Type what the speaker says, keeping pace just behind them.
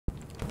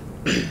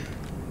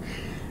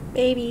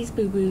Babies,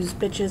 boo-boos,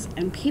 bitches,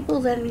 and people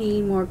that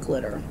need more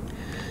glitter.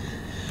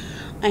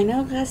 I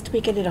know last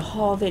week I did a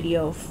haul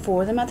video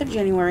for the month of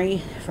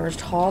January,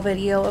 first haul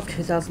video of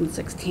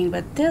 2016,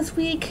 but this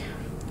week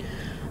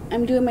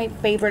I'm doing my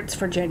favorites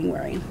for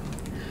January.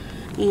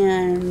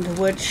 And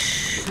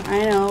which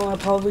I know I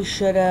probably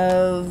should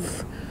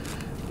have,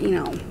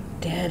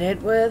 did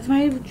it with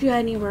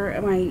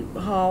my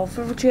haul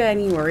for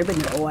January,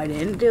 but no, I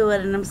didn't do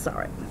it, and I'm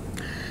sorry.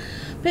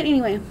 But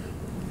anyway,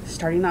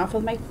 starting off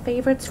with my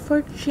favorites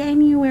for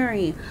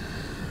January.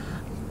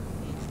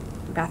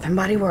 Bath and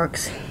Body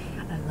Works.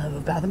 I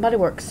love Bath and Body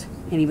Works.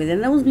 Anybody that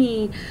knows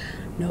me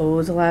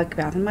knows I like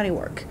Bath and Body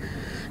Works.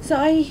 So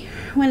I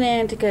went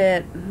in to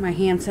get my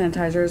hand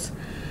sanitizers,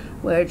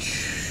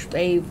 which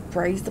they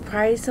raised the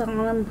price on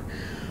them,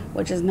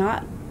 which is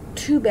not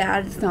too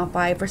bad. It's not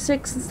 5 for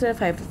 6 instead of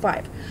 5 for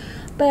 5.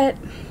 But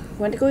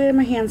went to go get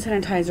my hand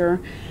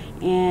sanitizer,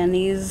 and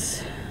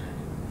these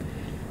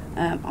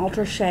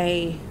Ultra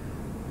Shea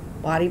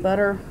body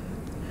butter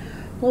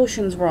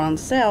lotions were on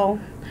sale,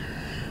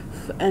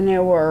 and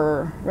there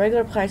were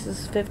regular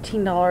prices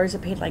 $15. I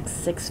paid like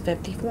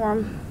 $6.50 for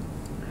them,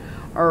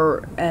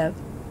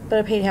 but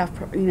I paid half.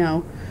 Got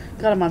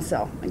them on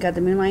sale. I got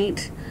the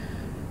Moonlight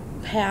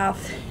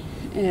Path,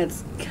 and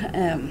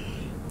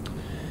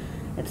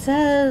it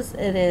says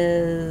it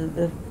is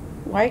the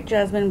white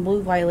jasmine,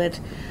 blue violet,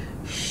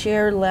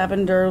 sheer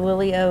lavender,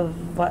 lily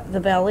of the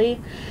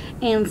valley,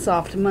 and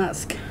soft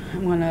musk.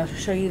 I'm gonna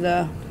show you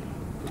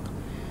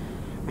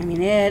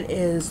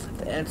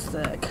it's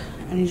thick,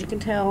 and as you can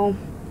tell,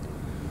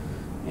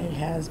 it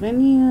has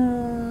been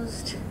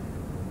used.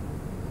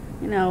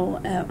 I'm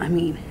gonna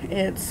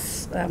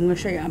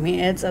show you.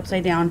 It's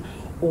upside down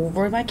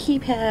over my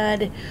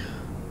keypad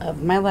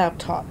of my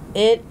laptop.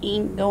 It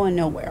ain't going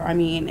nowhere.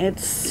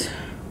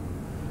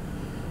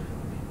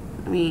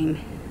 When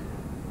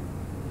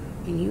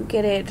you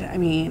get it,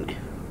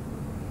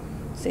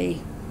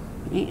 see,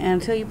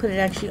 until you put it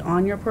actually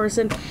on your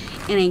person,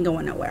 it ain't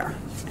going nowhere.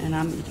 And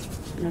I'm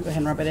gonna go ahead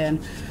and rub it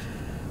in.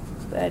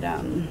 But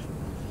I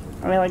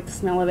like the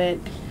smell of it.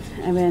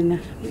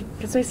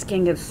 Because my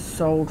skin gets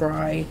so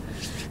dry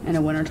in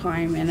the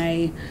wintertime, and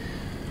I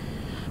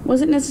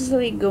wasn't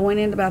necessarily going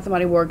into Bath and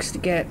Body Works to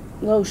get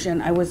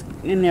lotion. I was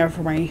in there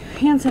for my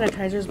hand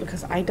sanitizers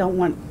because I don't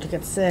want to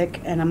get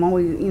sick, and I'm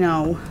always,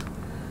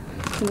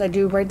 since I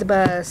do ride the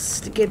bus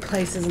to get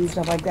places and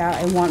stuff like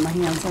that, I want my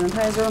hand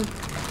sanitizer.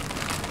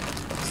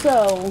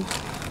 So,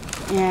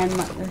 and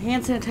the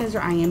hand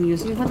sanitizer I am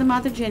using for the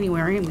month of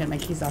January, I'm getting my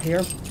keys out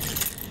here,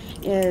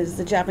 is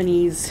the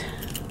Japanese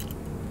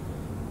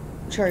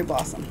Cherry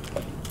Blossom.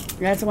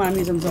 That's the one I'm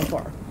using so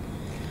far.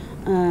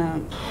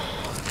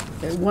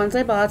 The ones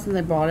I bought since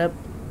I brought up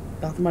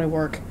Bath and Body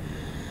Works,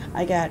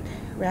 I got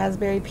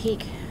Raspberry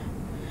Pink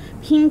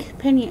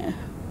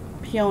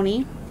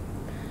Peony,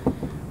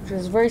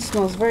 which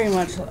smells very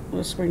much like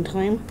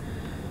springtime.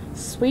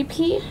 Sweet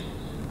Pea.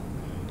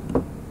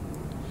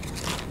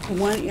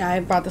 I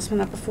brought this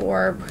one up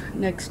before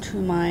next to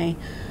my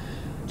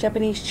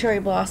Japanese Cherry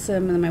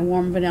Blossom, and then my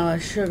warm vanilla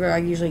sugar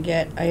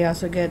I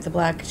also get the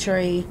black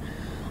cherry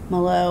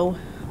mallow.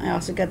 I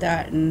also get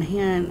that in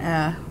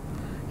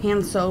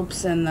hand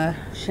soaps and the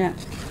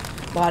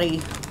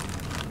body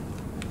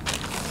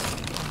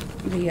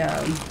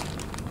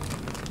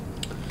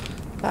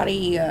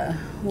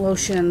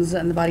lotions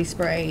and the body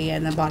spray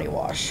and the body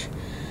wash.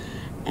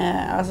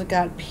 I also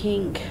got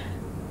pink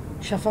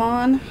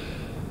chiffon,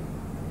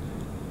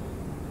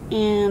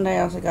 and I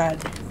also got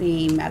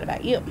the Mad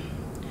About You.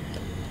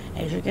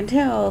 As you can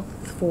tell,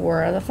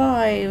 4 of the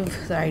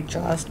 5 that I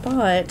just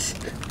bought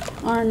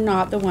are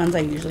not the ones I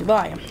usually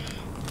buy. I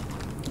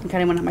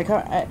kind of went out my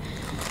car.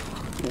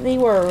 They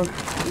were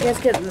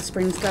just getting the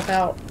spring stuff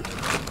out.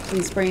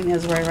 And spring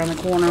is right around the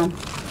corner.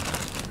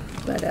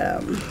 But,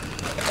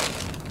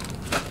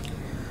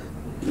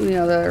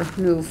 the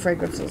new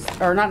fragrances,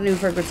 or not new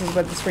fragrances,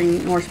 but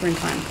the more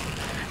springtime.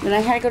 Then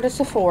I had to go to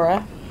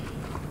Sephora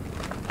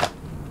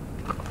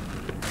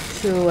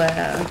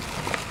to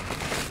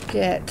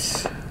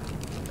get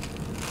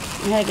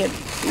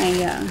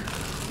my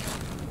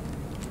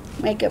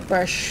makeup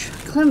brush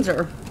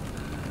cleanser,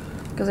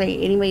 because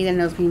anybody that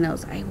knows me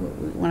knows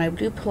when I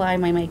do apply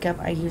my makeup,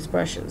 I use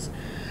brushes.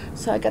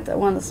 So I got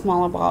one of the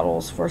smaller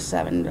bottles for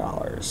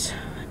 $7,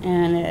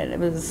 and it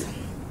was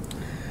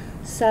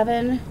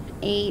 $7,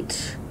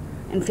 $8,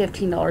 and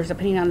 $15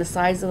 depending on the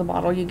size of the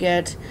bottle you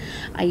get.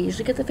 I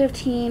usually get the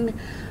 15,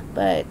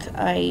 but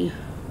I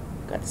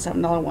got the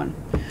 $7 one.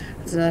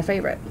 It's another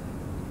favorite.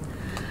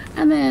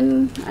 And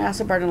then I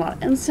also burned a lot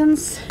of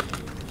incense.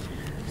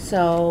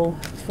 So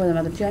for the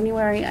month of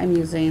January, I'm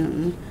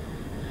using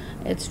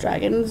it's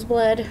Dragon's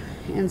Blood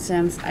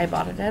incense. I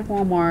bought it at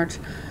Walmart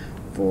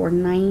for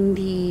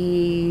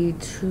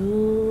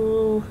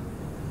 92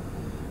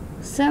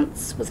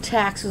 cents. With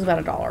tax, it was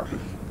about $1.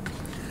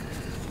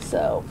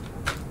 So,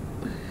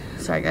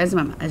 sorry guys,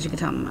 as you can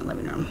tell, I'm in my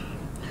living room.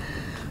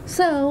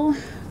 So,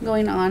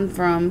 going on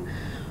from,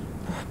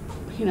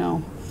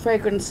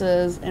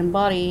 fragrances and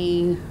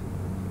body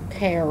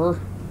hair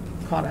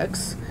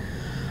products,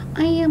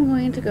 I am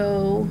going to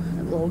go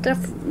a little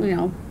different, you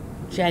know,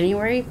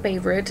 January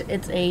favorite.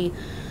 It's a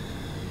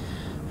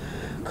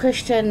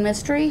Christian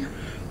mystery,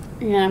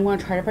 and I'm going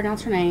to try to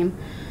pronounce her name.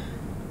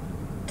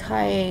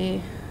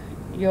 Janurary,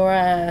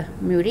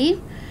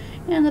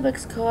 and the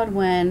book's called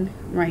When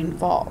Rain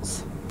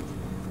Falls.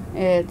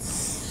 It's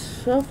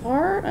so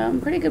far a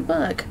pretty good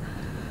book.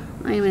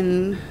 I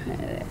mean,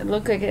 it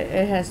looked like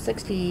it has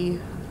 60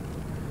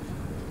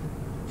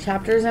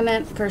 chapters in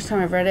it. First time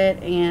I've read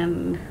it,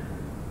 and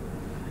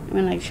I'm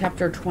in like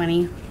chapter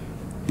 20.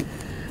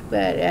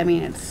 But I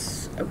mean,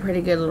 it's a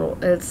pretty good little.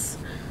 It's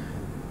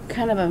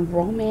kind of a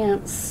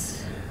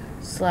romance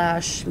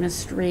 /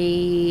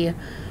 mystery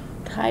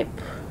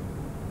type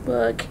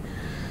book,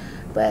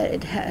 but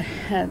it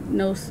had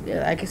no,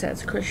 like I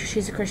said,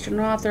 she's a Christian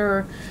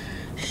author.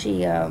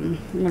 She I'm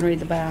gonna read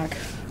the back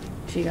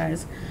to you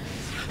guys.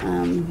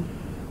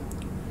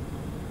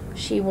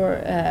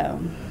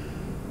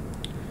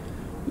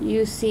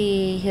 You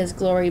See His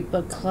Glory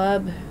Book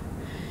Club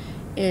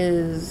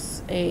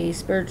is a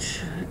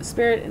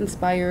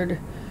spirit-inspired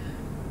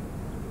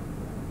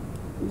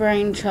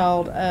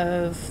brainchild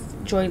of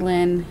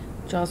Joylyn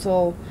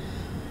Jossel,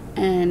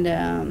 and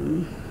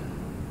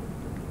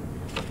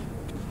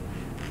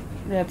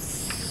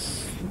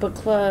that's book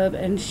club.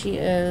 And she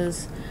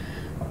is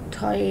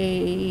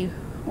Janurary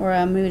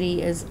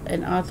Moody is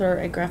an author,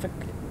 a graphic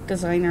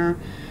designer,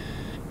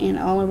 and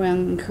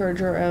all-around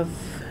encourager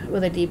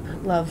with a deep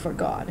love for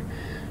God.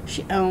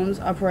 She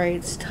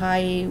operates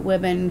Thai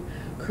Women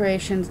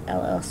Creations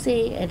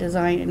LLC, a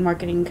design and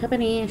marketing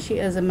company. She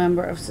is a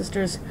member of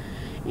Sisters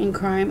in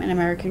Crime and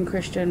American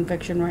Christian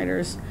Fiction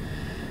Writers.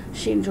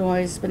 She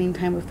enjoys spending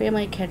time with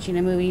family, catching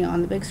a movie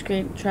on the big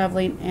screen,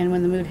 traveling, and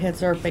when the mood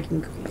hits her,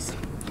 baking cookies.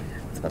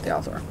 That's about the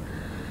author.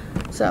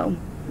 So,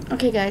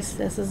 okay guys,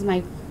 this is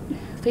my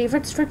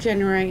favorites for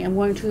January. I'm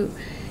going to,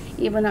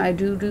 even though I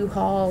do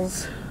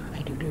hauls,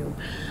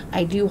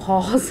 I do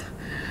hauls,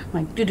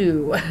 like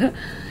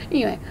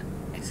anyway,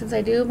 since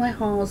I do my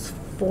hauls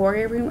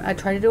I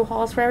try to do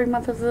hauls for every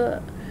month of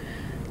the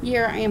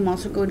year, I am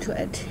also going to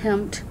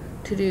attempt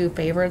to do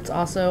favorites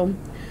also.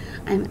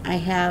 And I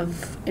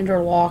have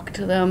interlocked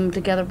them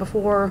together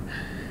before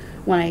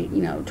when I,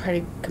 try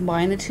to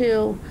combine the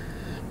two.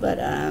 But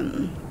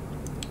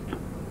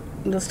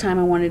this time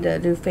I wanted to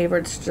do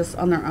favorites just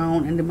on their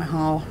own and do my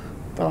haul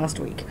for last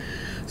week.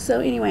 So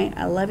anyway,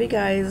 I love you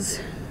guys.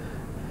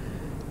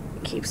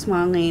 Keep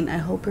smiling. I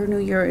hope your new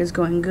year is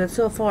going good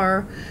so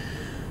far.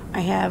 I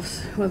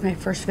have, with my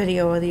first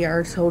video of the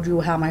year, told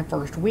you how my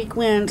first week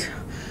went.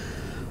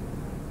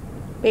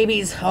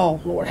 Babies, oh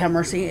Lord have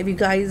mercy. If you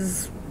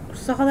guys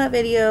saw that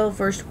video,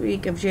 first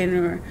week of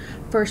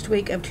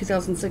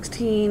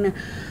 2016,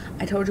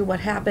 I told you what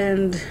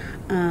happened,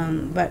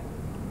 but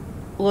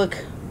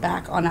look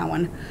back on that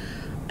one.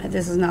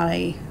 This is not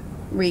a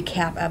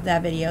recap of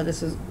that video.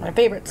 This is my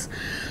favorites.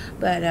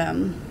 But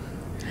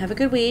have a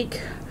good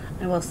week.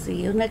 I will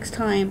see you next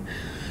time.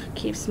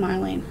 Keep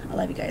smiling. I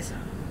love you guys.